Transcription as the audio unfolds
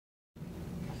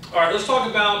All right, let's talk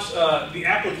about the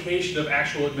application of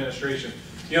actual administration.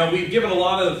 You know, we've given a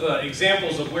lot of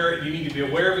examples of where you need to be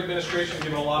aware of administration,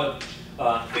 given a lot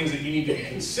of things that you need to be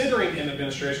considering in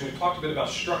administration. We talked a bit about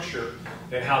structure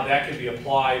and how that can be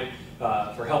applied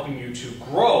for helping you to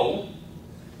grow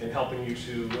and helping you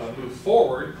to move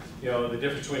forward. You know, the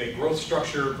difference between a growth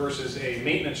structure versus a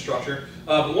maintenance structure.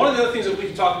 But one of the other things that we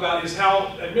can talk about is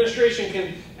how administration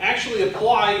can actually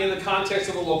apply in the context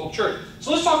of a local church.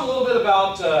 So let's talk a little bit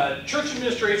about church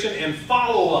administration and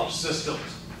follow-up systems.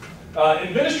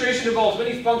 Administration involves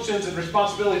many functions and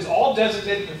responsibilities, all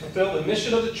designated to fulfill the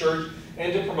mission of the church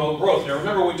and to promote growth. Now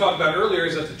remember what we talked about earlier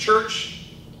is that the church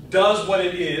does what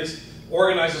it is,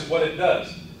 organizes what it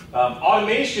does.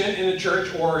 Automation in the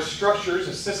church, or structures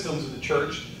and systems in the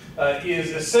church, is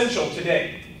essential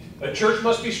today. A church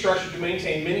must be structured to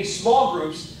maintain many small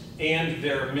groups and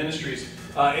their ministries.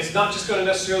 It's not just going to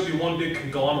necessarily be one big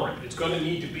conglomerate. It's going to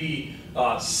need to be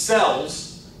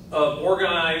cells of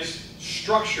organized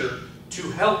structure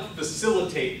to help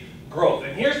facilitate growth.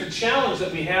 And here's the challenge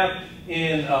that we have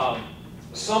in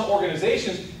some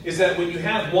organizations is that when you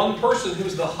have one person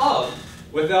who's the hub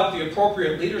without the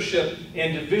appropriate leadership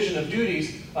and division of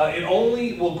duties, it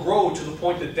only will grow to the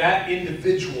point that that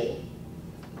individual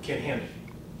can handle it.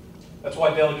 That's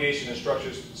why delegation and structure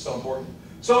is so important.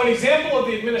 So an example of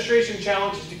the administration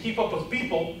challenge is to keep up with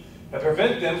people and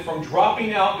prevent them from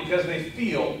dropping out because they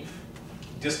feel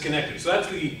disconnected. So that's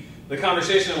the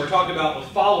conversation that we're talking about with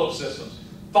follow-up systems.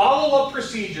 Follow-up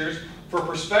procedures for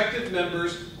prospective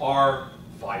members are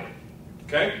vital.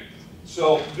 Okay?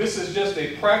 So this is just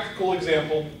a practical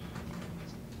example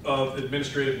of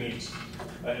administrative needs,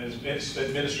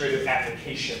 administrative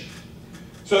application.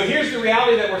 So here's the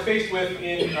reality that we're faced with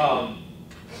in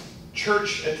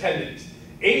church attendance.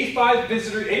 85%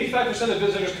 of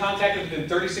visitors contacted within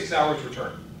 36 hours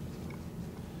return.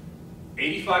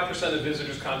 85% of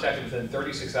visitors contacted within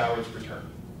 36 hours return.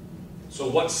 So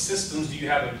what systems do you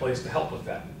have in place to help with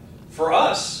that? For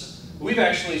us, we've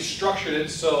actually structured it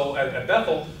so at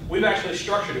Bethel, we've actually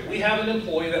structured it. We have an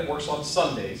employee that works on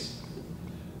Sundays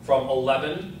from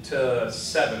 11 to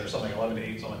 7 or something, 11 to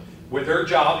 8 something, where their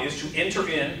job is to enter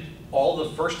in all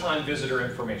the first-time visitor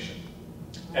information.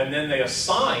 And then they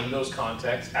assign those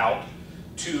contacts out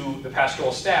to the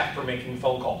pastoral staff for making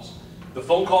phone calls. The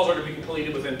phone calls are to be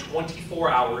completed within 24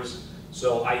 hours,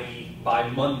 so i.e. by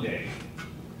Monday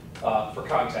for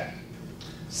contact.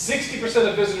 60%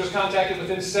 of visitors contacted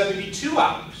within 72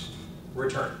 hours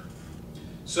return.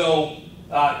 So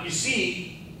you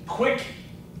see, quick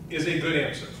is a good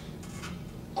answer.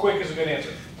 Quick is a good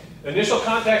answer. Initial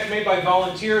contacts made by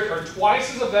volunteers are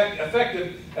twice as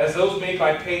effective as those made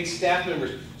by paid staff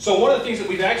members. So one of the things that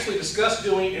we've actually discussed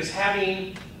doing is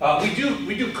having, we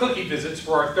do cookie visits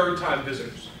for our third-time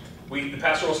visitors. The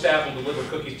pastoral staff will deliver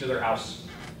cookies to their house.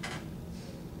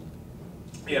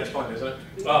 Yeah, it's fun, isn't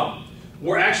it?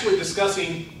 We're actually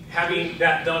discussing having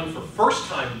that done for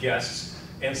first-time guests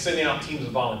and sending out teams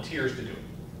of volunteers to do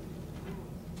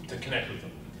it, to connect with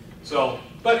them. So,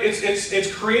 but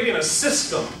it's creating a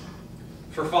system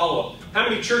for follow-up. How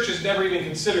many churches never even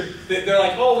considered, they're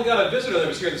like, oh, we got a visitor that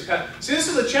was here this past. See, this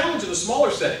is the challenge in a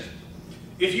smaller setting.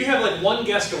 If you have like one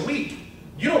guest a week,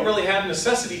 you don't really have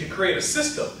necessity to create a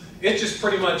system. It's just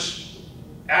pretty much,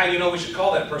 you know, we should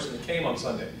call that person that came on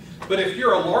Sunday. But if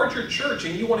you're a larger church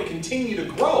and you want to continue to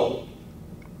grow,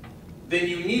 then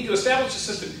you need to establish a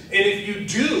system. And if you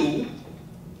do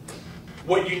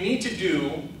what you need to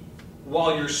do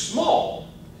while you're small,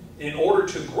 in order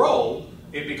to grow,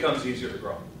 it becomes easier to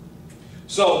grow.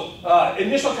 So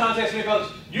initial contacts made by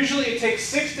others. Usually it takes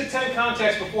 6 to 10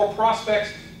 contacts before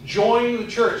prospects join the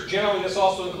church. Generally, this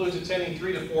also includes attending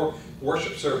 3 to 4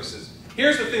 worship services.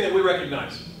 Here's the thing that we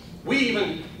recognize. We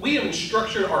even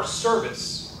structured our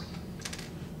service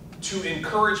to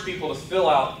encourage people to fill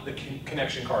out the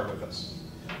connection card with us.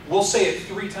 We'll say it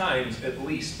 3 times at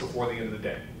least before the end of the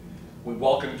day. We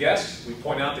welcome guests, we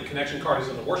point out the connection card is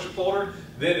in the worship folder,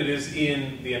 then it is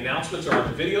in the announcements or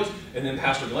on the videos, and then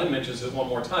Pastor Glenn mentions it one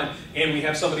more time, and we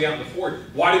have somebody out in the forward.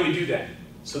 Why do we do that?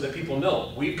 So that people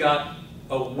know we've got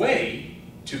a way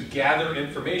to gather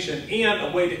information and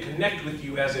a way to connect with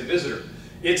you as a visitor.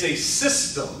 It's a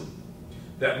system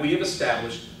that we have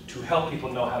established to help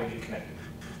people know how to get connected.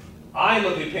 I'm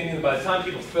of the opinion that by the time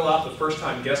people fill out the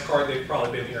first-time guest card, they've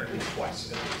probably been here at least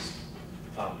twice, at least.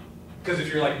 Because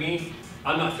if you're like me,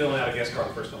 I'm not filling out a guest card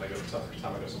the first time I go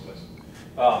someplace.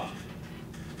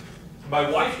 My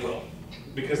wife will,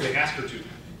 because they ask her to.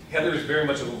 Heather is very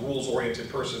much of a rules-oriented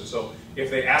person, so if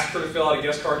they ask her to fill out a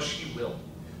guest card, she will.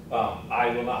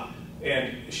 I will not.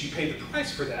 And she paid the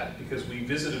price for that because we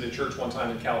visited a church one time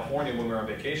in California when we were on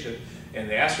vacation, and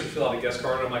they asked her to fill out a guest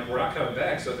card, and I'm like, we're not coming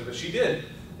back, so, but she did.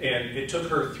 And it took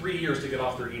her 3 years to get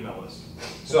off their email list.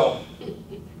 So,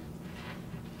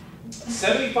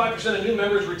 75% of new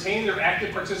members retain their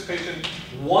active participation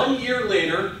 1 year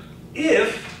later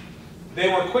if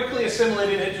they were quickly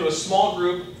assimilated into a small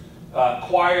group,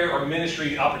 choir, or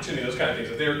ministry opportunity, those kind of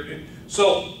things.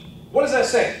 So, what does that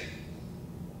say?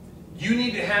 You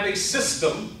need to have a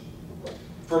system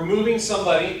for moving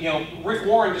somebody. You know, Rick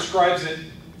Warren describes it,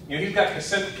 you know, he's got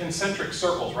concentric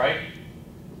circles, right?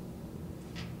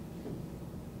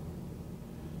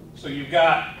 So you've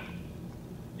got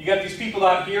these people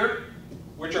out here,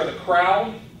 which are the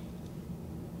crowd.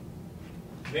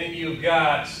 Then you've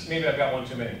got, maybe I've got one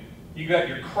too many. You got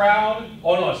your crowd,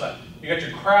 oh no, it's not. You got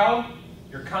your crowd,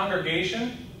 your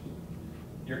congregation,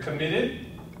 your committed,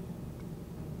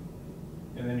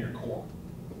 and then your core.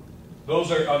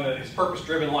 Those are on it's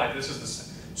purpose-driven life. This is the.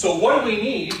 So what do we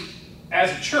need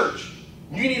as a church?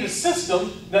 You need a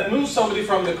system that moves somebody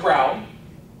from the crowd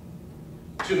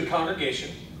to the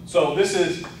congregation. So this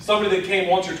is somebody that came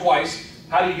once or twice.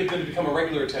 How do you get them to become a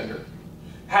regular attender?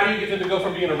 How do you get them to go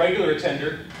from being a regular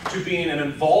attender to being an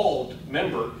involved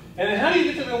member? And then how do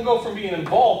you get them to go from being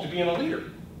involved to being a leader?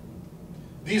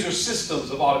 These are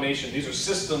systems of automation. These are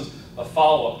systems of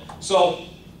follow-up. So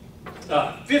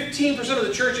 15% of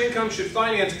the church income should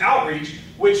finance outreach,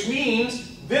 which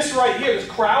means this right here, this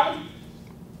crowd,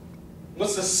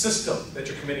 what's the system that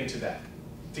you're committing to that?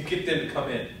 To get them to come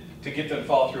in, to get them to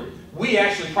follow through. We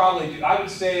actually probably do, I would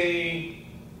say,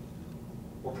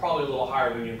 we're probably a little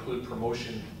higher when you include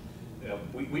promotion. You know,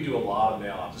 we do a lot of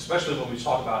mail-outs, especially when we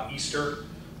talk about Easter.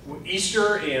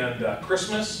 Easter and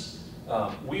Christmas,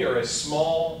 we are a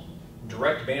small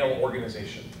direct mail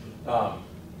organization.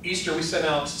 Easter, we sent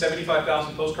out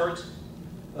 75,000 postcards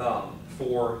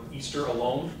for Easter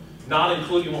alone, not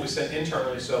including what we sent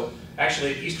internally. So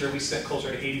actually, at Easter, we sent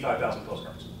closer to 85,000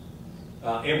 postcards.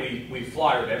 And we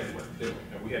flyered everywhere, didn't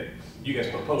we? We had, you guys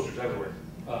put posters everywhere.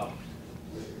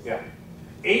 Yeah.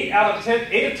 8 of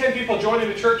 10 people joining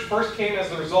the church first came as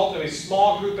the result of a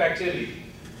small group activity,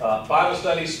 Bible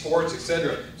study, sports,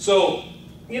 etc. So,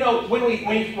 you know, when we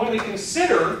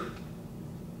consider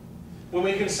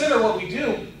what we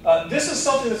do, this is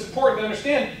something that's important to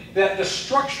understand, that the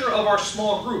structure of our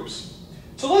small groups.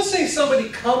 So let's say somebody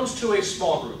comes to a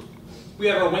small group. We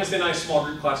have our Wednesday night small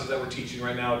group classes that we're teaching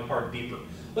right now as part of Deeper.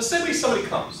 Let's say somebody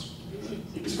comes.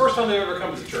 It's the first time they've ever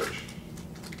come to the church.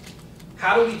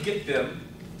 How do we get them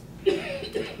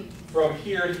from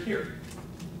here to here?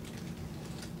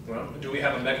 Well, do we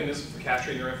have a mechanism for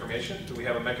capturing their information? Do we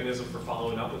have a mechanism for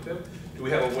following up with them? Do we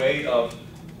have a way of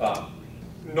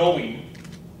knowing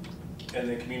and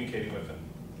then communicating with them?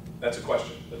 That's a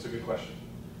question. That's a good question.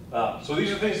 So these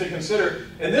are things to consider.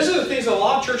 And these are the things that a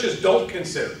lot of churches don't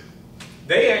consider.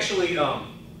 They actually,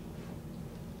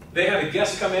 they have a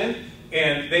guest come in,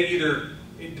 and they either,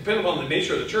 depending on the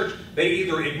nature of the church, they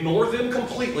either ignore them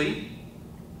completely.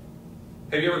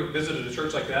 Have you ever visited a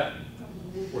church like that?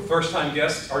 Where first-time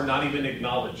guests are not even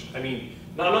acknowledged. I mean,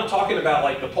 I'm not talking about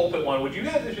like the pulpit one. Would you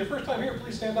guys, if it's your first time here,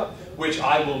 please stand up? Which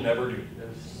I will never do.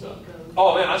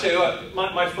 Oh man, I'll tell you what,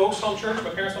 my folks' home church,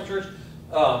 my parents' home church,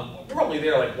 we're only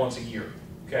there like once a year,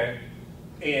 okay?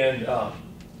 And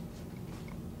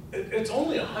it's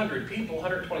only 100 people,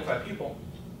 125 people.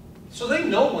 So they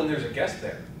know when there's a guest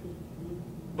there.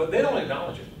 But they don't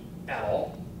acknowledge it at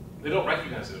all. They don't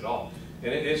recognize it at all.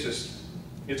 And it's just,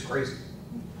 it's crazy.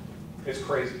 It's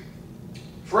crazy.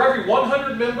 For every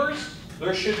 100 members,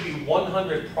 there should be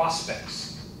 100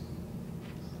 prospects.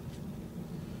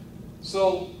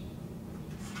 So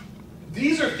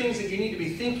these are things that you need to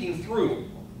be thinking through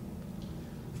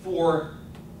for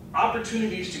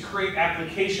opportunities to create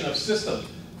application of systems.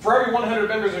 For every 100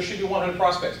 members, there should be 100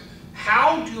 prospects.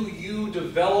 How do you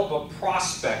develop a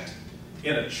prospect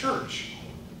in a church?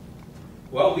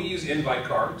 Well, we use invite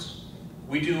cards.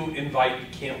 We do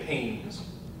invite campaigns.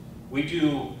 We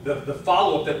do the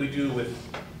follow-up that we do with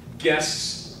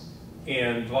guests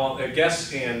and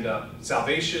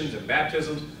salvations and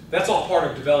baptisms. That's all part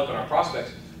of developing our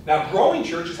prospects. Now, growing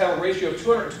churches have a ratio of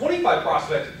 225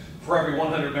 prospects for every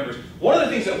 100 members. One of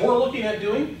the things that we're looking at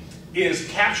doing is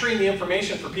capturing the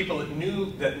information for people that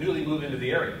newly moved into the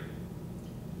area.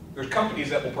 There's companies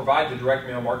that will provide the direct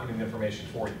mail marketing information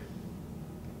for you.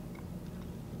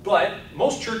 But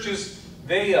most churches,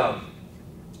 they're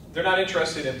not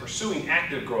interested in pursuing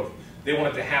active growth. They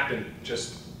want it to happen,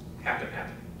 just happen.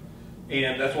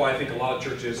 And that's why I think a lot of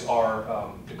churches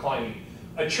are declining.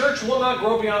 A church will not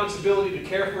grow beyond its ability to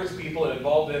care for its people and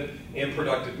involve them in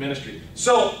productive ministry.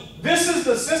 So this is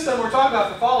the system we're talking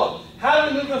about for follow-up. How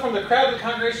do we move them from the crowd to the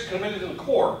congregation committed to the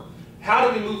core? How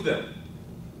do we move them?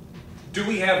 Do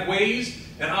we have ways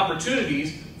and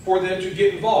opportunities for them to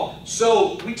get involved?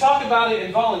 So we talk about it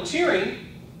in volunteering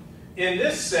in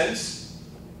this sense.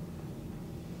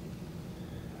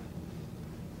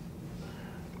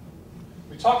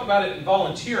 We talk about it in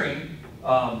volunteering.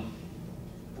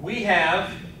 We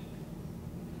have,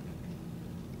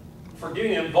 for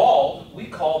getting involved, we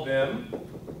call them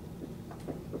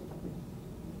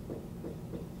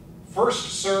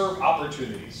first serve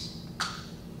opportunities.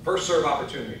 First serve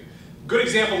opportunity. Good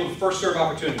example of a first serve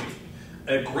opportunity.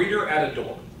 A greeter at a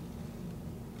door.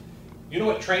 You know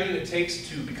what training it takes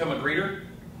to become a greeter?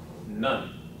 None.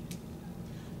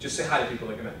 Just say hi to people.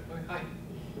 Like, hi.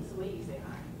 It's the way you say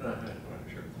hi.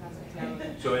 Sure.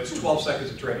 So it's 12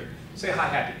 seconds of training. Say hi,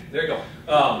 happy. There you go.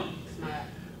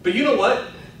 But you know what?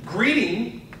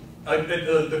 Greeting,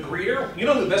 the greeter, you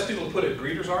know who the best people to put at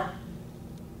greeters are?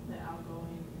 The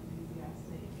outgoing,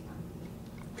 enthusiastic.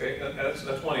 Okay,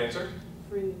 that's one answer.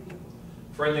 Friendly people.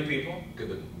 Friendly people. Good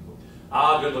looking people.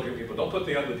 Ah, good looking people. Don't put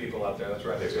the ugly people out there. That's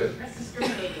right. That's good. That's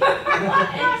discriminating.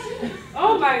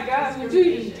 Oh my gosh, would you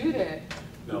even do that?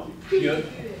 No. You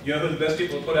know who the best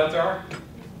people to put out there are?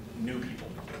 New people.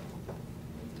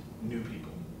 New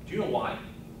people. Do you know why?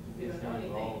 They don't know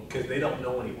anything. Because they don't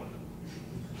know anyone.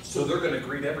 So they're going to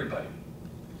greet everybody.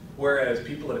 Whereas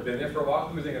people that have been there for a while,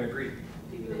 who are they going to greet?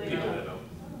 People they People know. that know.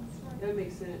 That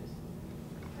makes sense.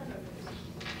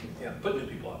 Yeah, put new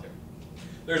people out there.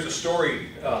 There's a story,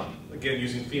 again,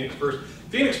 using Phoenix First.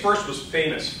 Phoenix First was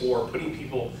famous for putting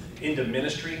people into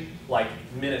ministry like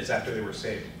minutes after they were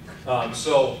saved.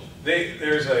 So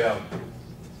there's a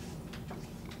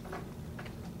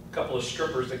couple of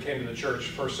strippers that came to the church,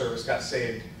 first service, got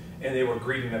saved, and they were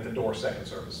greeting at the door, second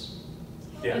service.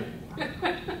 Yeah.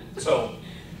 So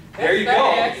there you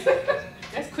go.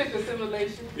 That's quick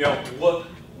assimilation. You know,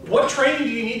 what training do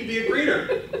you need to be a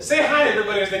greeter? Say hi to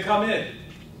everybody as they come in.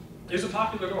 It's a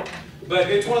popular door. But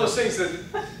it's one of those things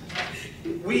that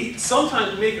we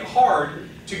sometimes make it hard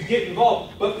to get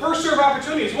involved. But first serve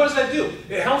opportunities, what does that do?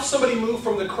 It helps somebody move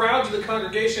from the crowd to the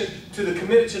congregation to the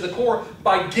committed to the core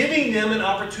by giving them an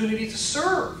opportunity to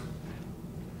serve.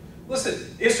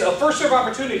 Listen, it's a first serve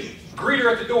opportunity.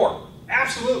 Greeter at the door.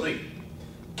 Absolutely.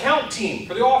 Count team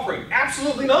for the offering.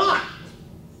 Absolutely not.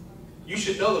 You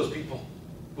should know those people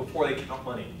before they count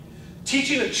money.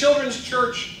 Teaching a children's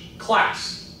church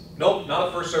class. Nope, not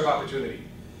a first serve opportunity.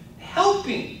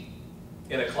 Helping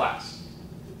in a class.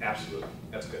 Absolutely.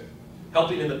 That's good.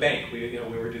 Helping in the bank. We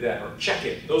would do that. Or check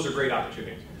it. Those are great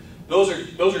opportunities. Those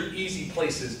are easy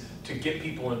places to get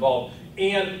people involved.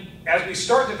 And as we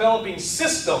start developing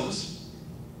systems,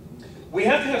 we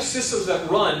have to have systems that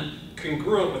run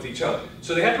congruent with each other.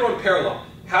 So they have to run parallel.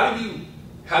 How do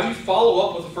you follow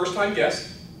up with a first-time guest?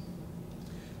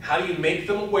 How do you make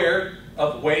them aware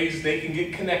of ways they can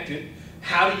get connected?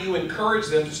 How do you encourage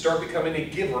them to start becoming a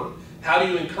giver? How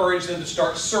do you encourage them to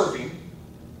start serving?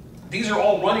 These are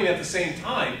all running at the same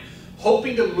time,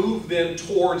 hoping to move them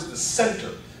towards the center.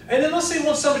 And then let's say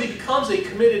once somebody becomes a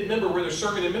committed member where they're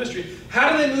serving in ministry,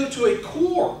 how do they move to a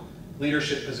core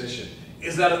leadership position?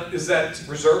 Is that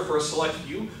reserved for a select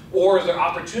few? Or is there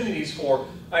opportunities for,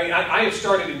 I have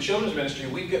started in children's ministry,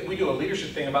 we do a leadership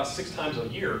thing about 6 times a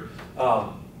year,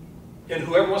 and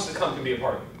whoever wants to come can be a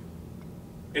part of it.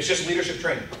 It's just leadership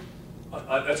training.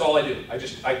 That's all I do.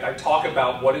 I talk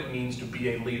about what it means to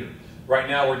be a leader. Right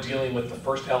now we're dealing with the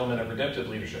first element of redemptive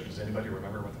leadership. Does anybody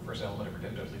remember what the first element of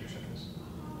redemptive leadership is?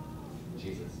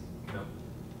 Jesus. No?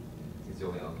 He's the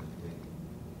only element.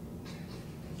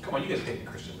 Come on, you guys have taken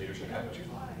Christian leadership, haven't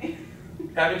you?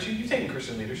 Haven't you? You've taken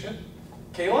Christian leadership.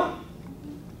 Kayla?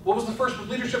 What was the first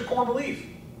leadership core belief?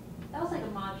 That was like a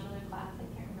modular class. I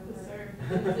can't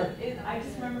remember. I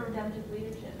just remember redemptive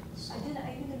leadership. I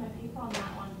even did my paper on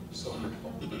that one. So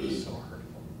hurtful. So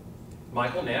hurtful.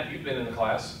 Michael Knapp, you've been in the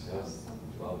class. Yeah,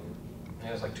 12 years. Yeah,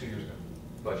 it was like 2 years ago.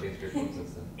 But I changed curriculum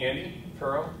since then. Andy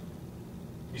Furrow?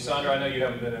 Sandra, I know you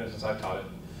haven't been in it since I've taught it.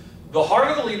 The heart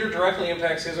of the leader directly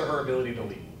impacts his or her ability to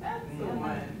lead. That's the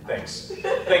one. Thanks.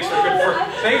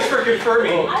 Thanks for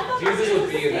confirming. Oh, Jesus would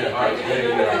be in their heart.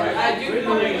 I do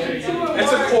believe it.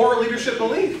 It's a core leadership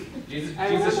belief.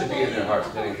 Jesus should be in their hearts,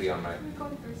 technically on right.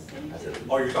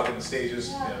 Oh, you're talking the stages?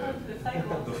 Yeah, the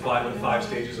cycle. The five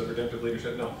stages of redemptive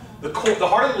leadership? No. The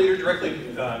heart of the leader directly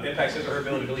impacts his or her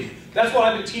ability to lead. That's what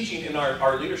I've been teaching in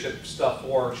our leadership stuff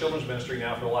for children's ministry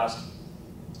now for the last,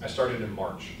 I started in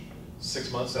March.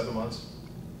 6 months, 7 months.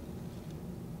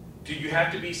 Do you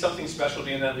have to be something special to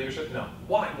be in that leadership? No.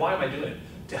 Why? Why am I doing it?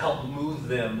 To help move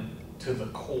them to the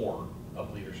core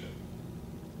of leadership.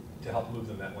 to help move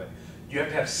them that way. You have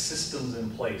to have systems in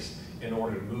place in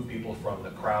order to move people from the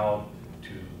crowd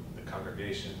to the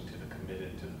congregation to the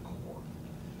committed to the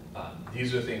core.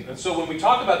 These are things. And so when we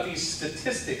talk about these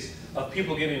statistics of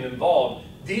people getting involved,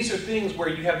 these are things where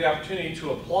you have the opportunity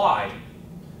to apply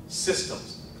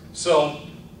systems. So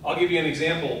I'll give you an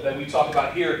example that we talk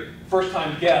about here.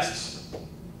 First-time guests.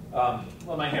 Well,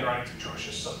 my handwriting's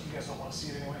atrocious, so you guys don't want to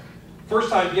see it anyway.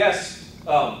 First-time guests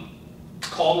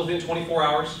called within 24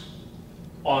 hours.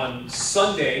 On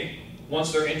Sunday,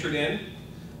 once they're entered in,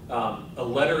 a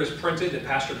letter is printed that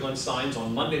Pastor Glenn signs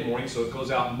on Monday morning, so it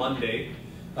goes out Monday,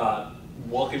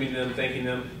 welcoming them, thanking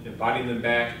them, inviting them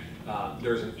back.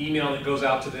 There's an email that goes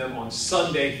out to them on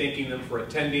Sunday thanking them for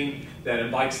attending, that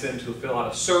invites them to fill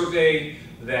out a survey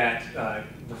that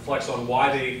reflects on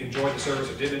why they enjoyed the service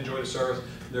or didn't enjoy the service.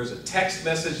 There's a text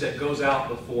message that goes out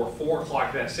before 4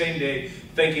 o'clock that same day,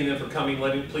 thanking them for coming,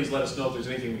 please let us know if there's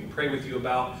anything we can pray with you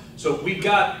about. So we've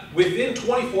got, within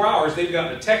 24 hours, they've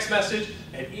gotten a text message,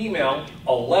 an email,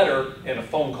 a letter, and a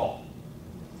phone call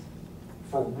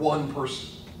for one person.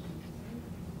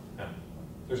 Now,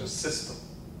 there's a system.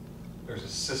 There's a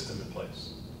system in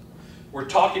place. We're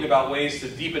talking about ways to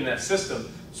deepen that system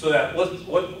so that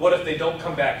what if they don't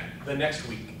come back the next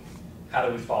week? How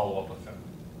do we follow up with them?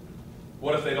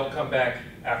 What if they don't come back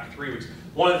after 3 weeks?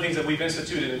 One of the things that we've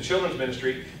instituted in children's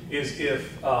ministry is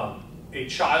if a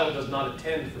child does not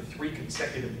attend for 3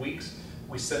 consecutive weeks,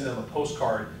 we send them a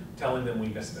postcard telling them we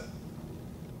missed them.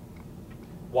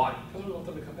 Why? Because we want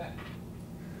them to come back.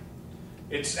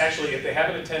 It's actually, if they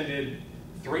haven't attended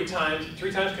 3 times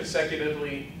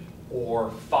consecutively,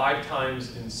 or 5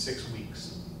 times in 6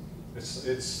 weeks.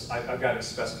 I've got it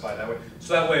specified that way.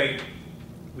 So that way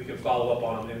we can follow up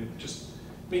on them, and just,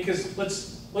 because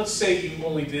let's say you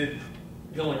only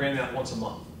ran that once a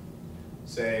month.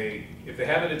 Say, if they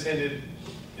haven't attended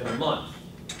in a month,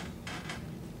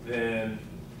 then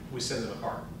we send them a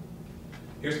card.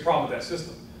 Here's the problem with that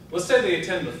system. Let's say they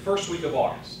attend the first week of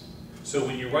August. So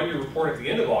when you run your report at the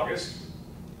end of August,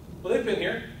 well, they've been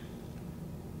here.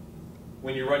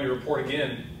 When you run your report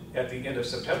again at the end of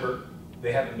September,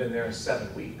 they haven't been there in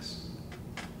 7 weeks.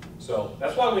 So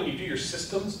that's why when you do your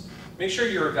systems, make sure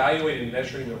you're evaluating and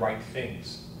measuring the right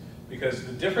things. Because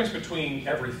the difference between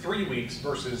every 3 weeks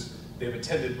versus they've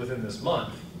attended within this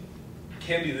month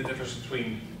can be the difference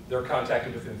between they're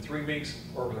contacted within 3 weeks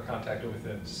or they're contacted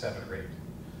within 7 or 8.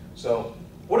 So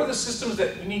what are the systems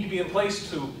that need to be in place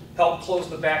to help close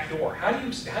the back door? How do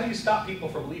you stop people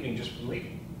from leaving just from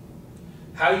leaving?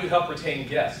 How do you help retain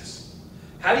guests?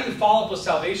 How do you follow up with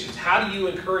salvations? How do you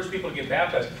encourage people to get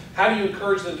baptized? How do you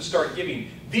encourage them to start giving?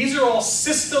 These are all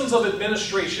systems of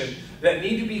administration that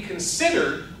need to be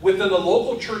considered within the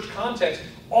local church context,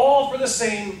 all for the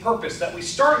same purpose that we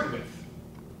started with,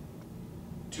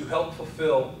 to help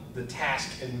fulfill the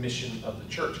task and mission of the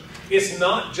church. It's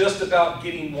not just about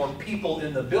getting more people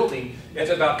in the building.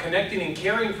 It's about connecting and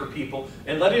caring for people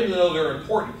and letting them know they're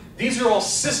important. These are all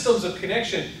systems of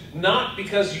connection, not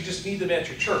because you just need them at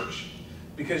your church,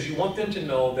 because you want them to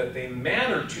know that they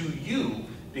matter to you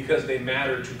because they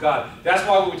matter to God. That's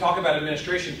why when we talk about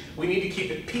administration, we need to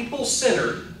keep it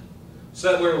people-centered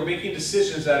so that we're making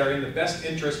decisions that are in the best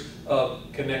interest of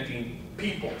connecting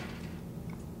people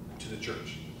to the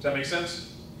church. Does that make sense?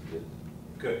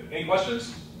 Good. Any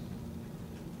questions?